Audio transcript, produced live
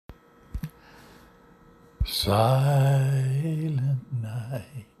Silent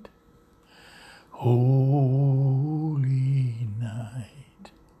night, holy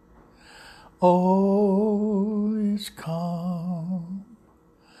night, all is calm,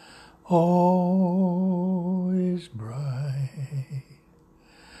 all is bright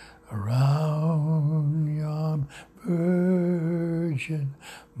around yon virgin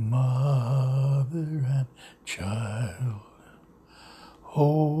mother and child.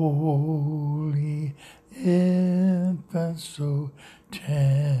 Holy infant, so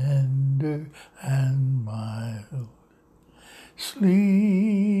tender and mild,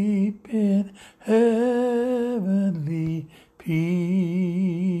 sleep in heavenly peace.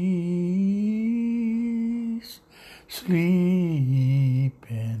 Sleep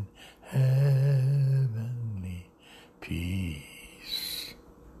in heavenly peace.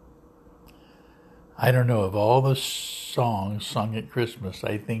 I don't know, of all the songs sung at Christmas,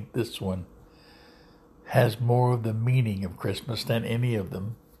 I think this one has more of the meaning of Christmas than any of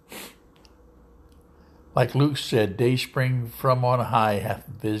them. Like Luke said, day spring from on high hath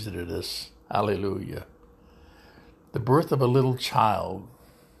visited us. Hallelujah. The birth of a little child.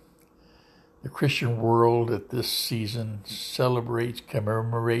 The Christian world at this season celebrates,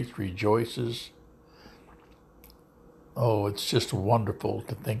 commemorates, rejoices. Oh, it's just wonderful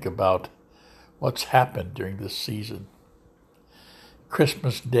to think about what's happened during this season.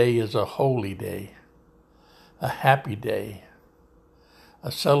 Christmas Day is a holy day, a happy day,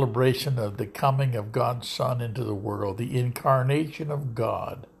 a celebration of the coming of God's Son into the world, the incarnation of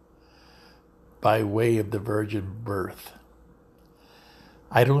God by way of the virgin birth.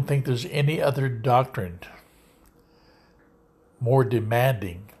 I don't think there's any other doctrine more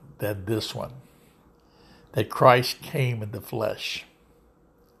demanding than this one, that Christ came in the flesh.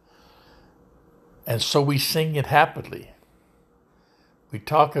 And so we sing it happily. We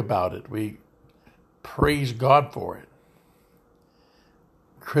talk about it. We praise God for it.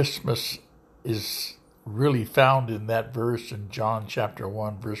 Christmas is really found in that verse in John chapter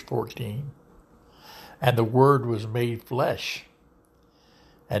 1, verse 14. And the Word was made flesh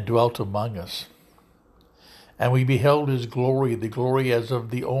and dwelt among us. And we beheld his glory, the glory as of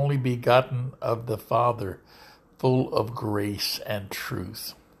the only begotten of the Father, full of grace and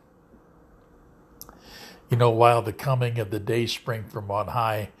truth. You know, while the coming of the day spring from on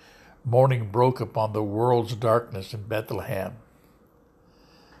high, morning broke upon the world's darkness in Bethlehem.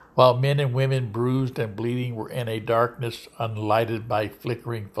 While men and women bruised and bleeding were in a darkness unlighted by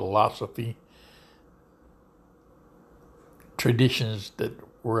flickering philosophy, traditions that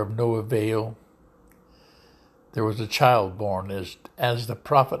were of no avail, there was a child born, as the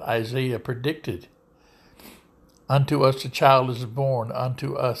prophet Isaiah predicted. Unto us a child is born,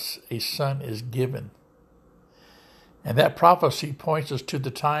 unto us a son is given. And that prophecy points us to the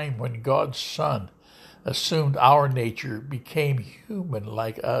time when God's Son assumed our nature, became human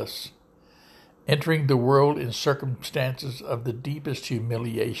like us, entering the world in circumstances of the deepest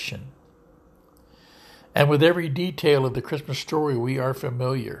humiliation. And with every detail of the Christmas story we are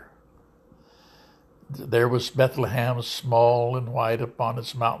familiar. There was Bethlehem, small and white upon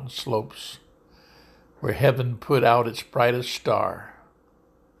its mountain slopes, where heaven put out its brightest star.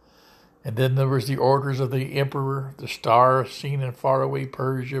 And then there was the orders of the emperor, the star seen in faraway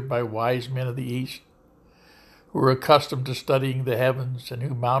Persia by wise men of the east, who were accustomed to studying the heavens and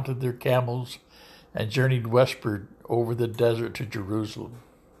who mounted their camels and journeyed westward over the desert to Jerusalem.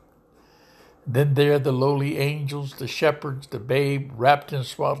 Then there the lowly angels, the shepherds, the babe wrapped in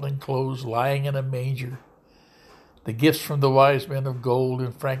swaddling clothes, lying in a manger, the gifts from the wise men of gold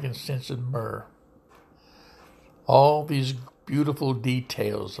and frankincense and myrrh. All these beautiful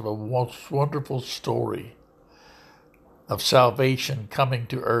details of a most wonderful story of salvation coming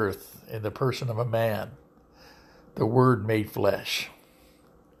to earth in the person of a man, the Word made flesh.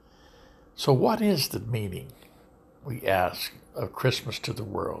 So what is the meaning, we ask, of Christmas to the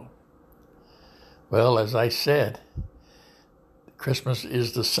world? Well, as I said, Christmas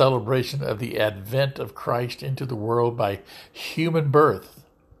is the celebration of the advent of Christ into the world by human birth.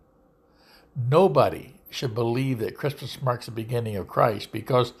 Nobody should believe that Christmas marks the beginning of Christ,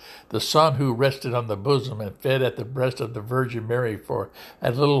 because the Son who rested on the bosom and fed at the breast of the Virgin Mary for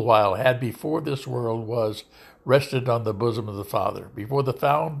a little while had before this world was rested on the bosom of the Father. Before the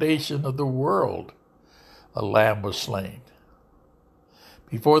foundation of the world, a lamb was slain.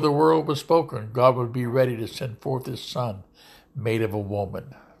 Before the world was spoken, God would be ready to send forth his Son, made of a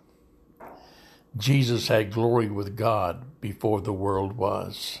woman. Jesus had glory with God before the world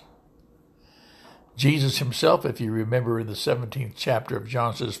was. Jesus himself, if you remember in the 17th chapter of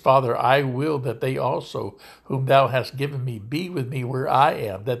John, says, Father, I will that they also, whom thou hast given me, be with me where I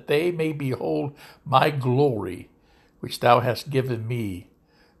am, that they may behold my glory, which thou hast given me,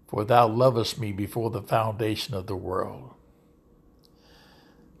 for thou lovest me before the foundation of the world.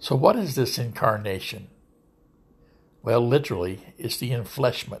 So what is this incarnation? Well, literally, it's the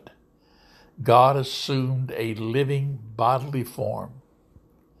enfleshment. God assumed a living bodily form.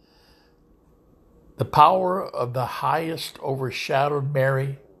 The power of the highest overshadowed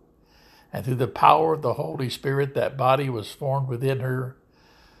Mary, and through the power of the Holy Spirit, that body was formed within her,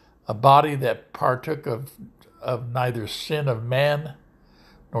 a body that partook of neither sin of man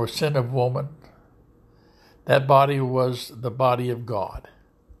nor sin of woman. That body was the body of God.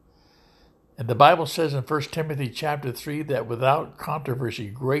 And the Bible says in 1 Timothy chapter 3 that without controversy,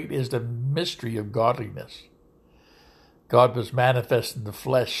 great is the mystery of godliness. God was manifest in the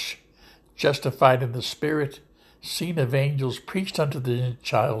flesh, justified in the Spirit, seen of angels, preached unto the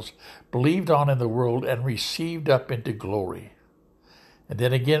Gentiles, believed on in the world, and received up into glory. And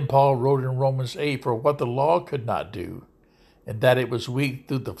then again Paul wrote in Romans 8, for what the law could not do, and that it was weak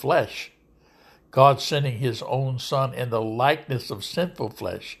through the flesh, God sending his own Son in the likeness of sinful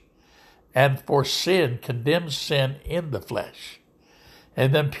flesh, and for sin condemns sin in the flesh.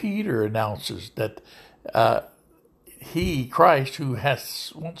 And then Peter announces that he, Christ, who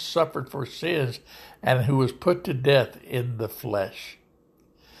has once suffered for sins and who was put to death in the flesh.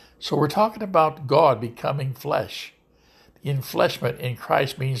 So we're talking about God becoming flesh. The enfleshment in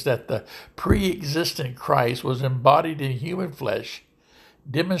Christ means that the pre-existent Christ was embodied in human flesh,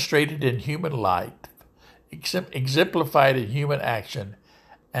 demonstrated in human life, exemplified in human action,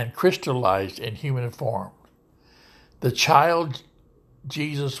 and crystallized in human form. The child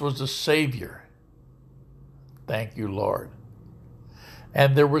Jesus was the Savior. Thank you, Lord.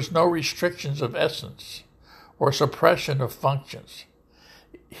 And there was no restrictions of essence or suppression of functions.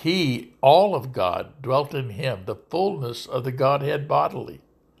 He, all of God, dwelt in him, the fullness of the Godhead bodily.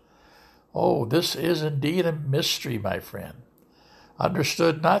 Oh, this is indeed a mystery, my friend,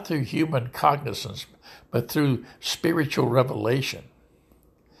 understood not through human cognizance, but through spiritual revelation.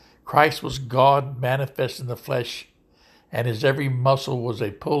 Christ was God manifest in the flesh, and his every muscle was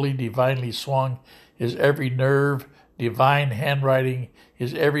a pulley divinely swung, his every nerve divine handwriting,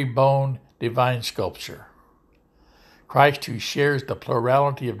 his every bone divine sculpture. Christ, who shares the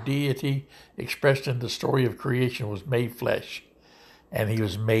plurality of deity expressed in the story of creation, was made flesh, and he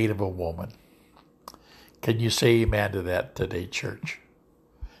was made of a woman. Can you say amen to that today, church?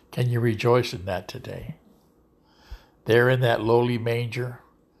 Can you rejoice in that today? There in that lowly manger,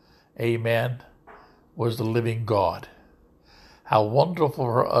 amen, was the living God. How wonderful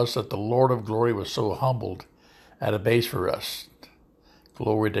for us that the Lord of glory was so humbled at a base for us.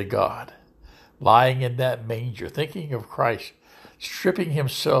 Glory to God. Lying in that manger, thinking of Christ, stripping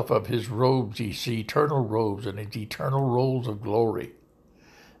himself of his robes, you see, eternal robes and his eternal robes of glory.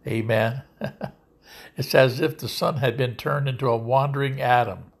 Amen. It's as if the sun had been turned into a wandering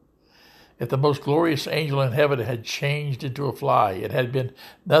atom. If the most glorious angel in heaven had changed into a fly, it had been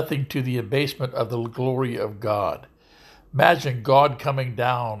nothing to the abasement of the glory of God. Imagine God coming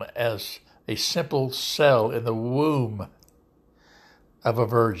down as a simple cell in the womb of a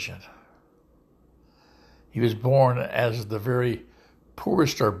virgin. He was born as the very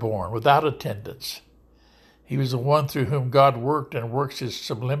poorest are born, without attendance. He was the one through whom God worked and works his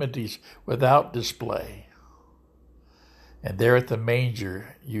sublimities without display. And there at the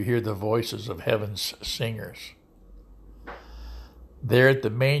manger, you hear the voices of heaven's singers. There at the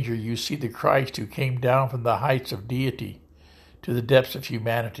manger, you see the Christ who came down from the heights of deity to the depths of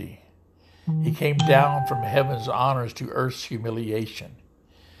humanity. He came down from heaven's honors to earth's humiliation.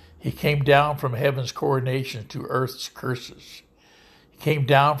 He came down from heaven's coronation to earth's curses. He came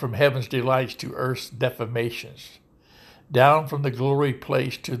down from heaven's delights to earth's defamations. Down from the glory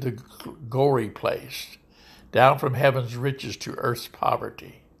place to the gory place. Down from heaven's riches to earth's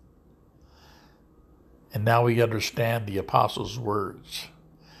poverty. And now we understand the apostles' words.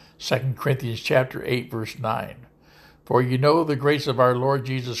 2 Corinthians chapter 8, verse 9. For you know the grace of our Lord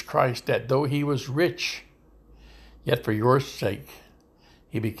Jesus Christ, that though he was rich, yet for your sake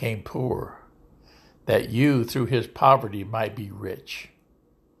he became poor, that you through his poverty might be rich.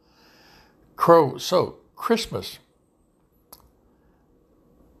 So Christmas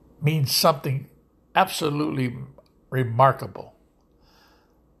means something absolutely remarkable.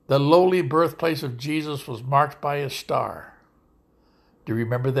 The lowly birthplace of Jesus was marked by a star. Do you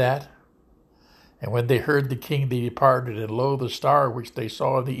remember that? And when they heard the king, they departed, and lo, the star which they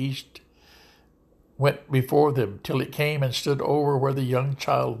saw in the east went before them, till it came and stood over where the young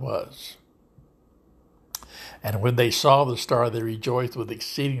child was. And when they saw the star, they rejoiced with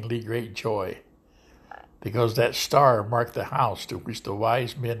exceedingly great joy, because that star marked the house to which the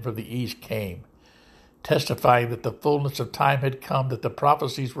wise men from the east came, testifying that the fullness of time had come, that the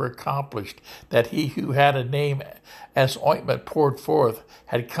prophecies were accomplished, that he who had a name as ointment poured forth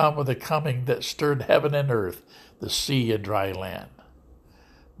had come with a coming that stirred heaven and earth, the sea and dry land.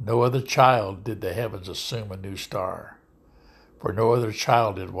 No other child did the heavens assume a new star, for no other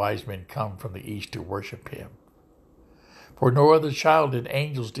child did wise men come from the east to worship him. For no other child did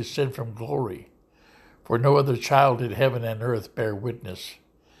angels descend from glory, for no other child did heaven and earth bear witness,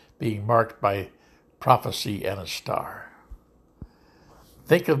 being marked by prophecy and a star.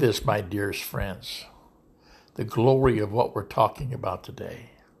 Think of this, my dearest friends, the glory of what we're talking about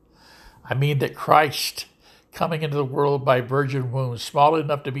today. I mean that Christ, coming into the world by virgin womb, small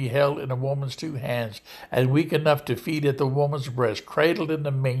enough to be held in a woman's two hands and weak enough to feed at the woman's breast, cradled in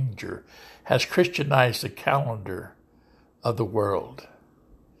the manger, has Christianized the calendar of the world.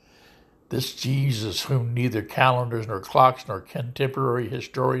 This Jesus, whom neither calendars nor clocks nor contemporary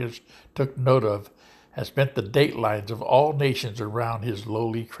historians took note of, has bent the datelines of all nations around his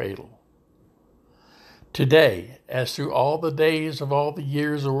lowly cradle. Today, as through all the days of all the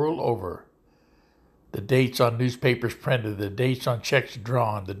years the world over, the dates on newspapers printed, the dates on checks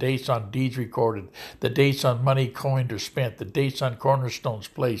drawn, the dates on deeds recorded, the dates on money coined or spent, the dates on cornerstones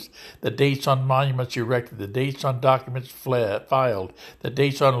placed, the dates on monuments erected, the dates on documents filed, the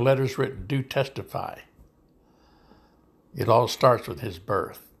dates on letters written do testify. It all starts with his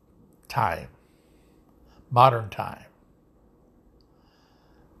birth, time, modern time.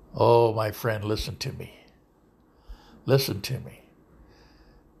 Oh, my friend, listen to me. Listen to me.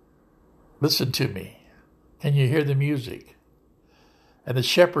 Listen to me. Can you hear the music? And the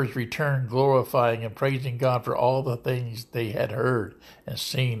shepherds returned, glorifying and praising God for all the things they had heard and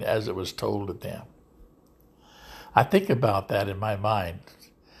seen as it was told to them. I think about that in my mind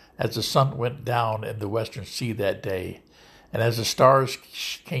as the sun went down in the western sea that day, and as the stars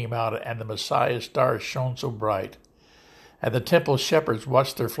came out and the Messiah's stars shone so bright, and the temple shepherds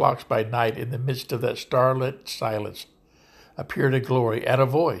watched their flocks by night. In the midst of that starlit silence appeared a glory and a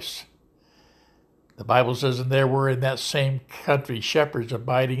voice. The Bible says, and there were in that same country shepherds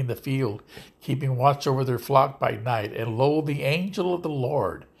abiding in the field, keeping watch over their flock by night. And lo, the angel of the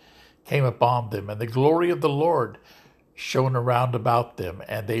Lord came upon them, and the glory of the Lord shone around about them,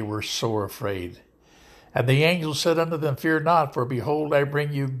 and they were sore afraid. And the angel said unto them, Fear not, for behold, I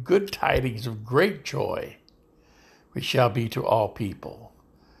bring you good tidings of great joy, which shall be to all people.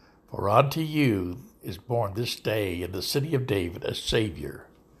 For unto you is born this day in the city of David a Savior,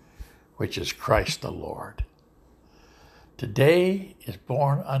 which is Christ the Lord. Today is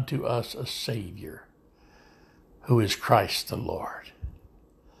born unto us a Savior, who is Christ the Lord.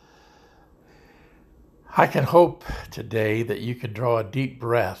 I can hope today that you can draw a deep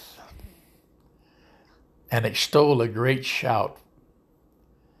breath and extol a great shout,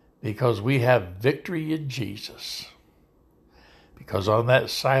 because we have victory in Jesus. Because on that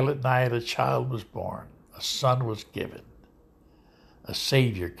silent night a child was born, a son was given, a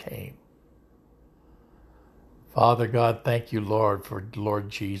Savior came. Father God, thank you, Lord, for Lord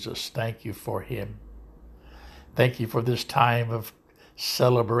Jesus. Thank you for him. Thank you for this time of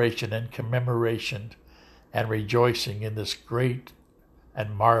celebration and commemoration and rejoicing in this great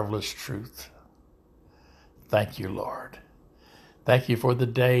and marvelous truth. Thank you, Lord. Thank you for the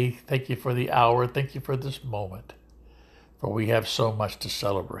day. Thank you for the hour. Thank you for this moment, for we have so much to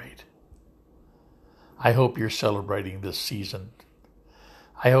celebrate. I hope you're celebrating this season.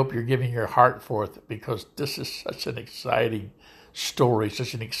 I hope you're giving your heart forth, because this is such an exciting story,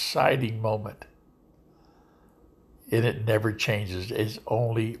 such an exciting moment. And it never changes. It's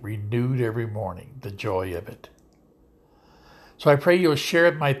only renewed every morning, the joy of it. So I pray you'll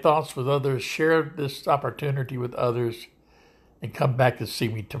share my thoughts with others, share this opportunity with others, and come back and see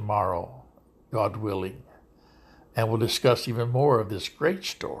me tomorrow, God willing. And we'll discuss even more of this great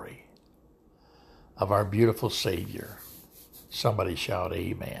story of our beautiful Savior. Somebody shout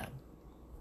amen.